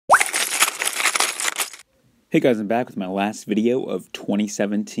Hey guys, I'm back with my last video of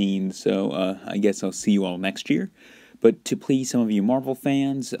 2017, so I guess I'll see you all next year. But to please some of you Marvel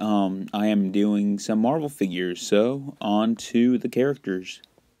fans, I am doing some Marvel figures, so on to the characters.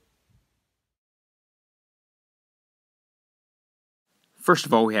 First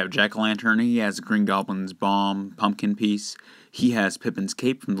of all, we have Jack-o'-lantern. He has Green Goblin's bomb pumpkin piece. He has Pippin's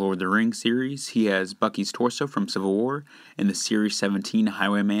cape from the Lord of the Rings series. He has Bucky's torso from Civil War, and the Series 17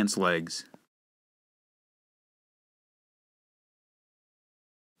 Highwayman's legs.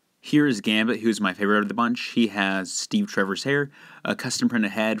 Here is Gambit, who's my favorite of the bunch. He has Steve Trevor's hair, a custom printed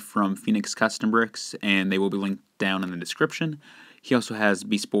head from Phoenix Custom Bricks, and they will be linked down in the description. He also has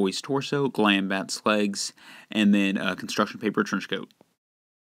Beast Boy's torso, Glambat's legs, and then a construction paper trench coat.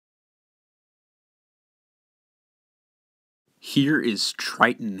 Here is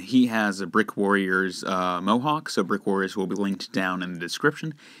Triton. He has a Brick Warrior's mohawk, so Brick Warriors will be linked down in the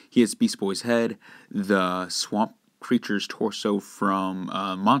description. He has Beast Boy's head, the swamp creature's torso from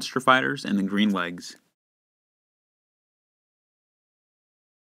Monster Fighters, and the green legs.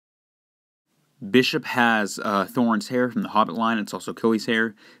 Bishop has Thorn's hair from the Hobbit line. It's also Achilles'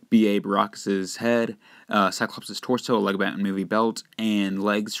 hair. B.A. Baracus' head, Cyclops' torso, a Lego Batman movie belt, and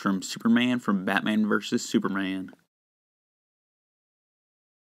legs from Superman from Batman vs. Superman.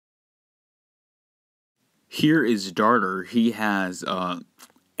 Here is Darter. He has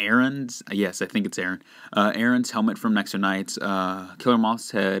Aaron's, yes, I think it's Aaron. Aaron's helmet from Nexo Knights, Killer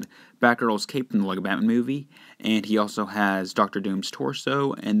Moth's head, Batgirl's cape from the Lego Batman movie, and he also has Doctor Doom's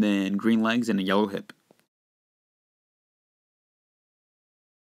torso, and then green legs and a yellow hip.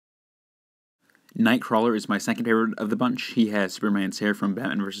 Nightcrawler is my second favorite of the bunch. He has Superman's hair from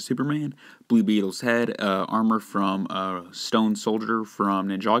Batman vs. Superman, Blue Beetle's head, armor from Stone Soldier from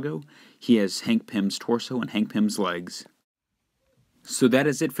Ninjago. He has Hank Pym's torso and Hank Pym's legs. So that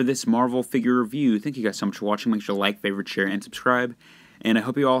is it for this Marvel figure review. Thank you guys so much for watching. Make sure to like, favorite, share, and subscribe. And I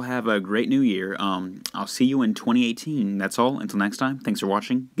hope you all have a great new year. I'll see you in 2018. That's all. Until next time, thanks for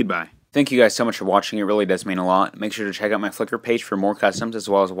watching. Goodbye. Thank you guys so much for watching. It really does mean a lot. Make sure to check out my Flickr page for more customs as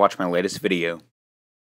well as watch my latest video.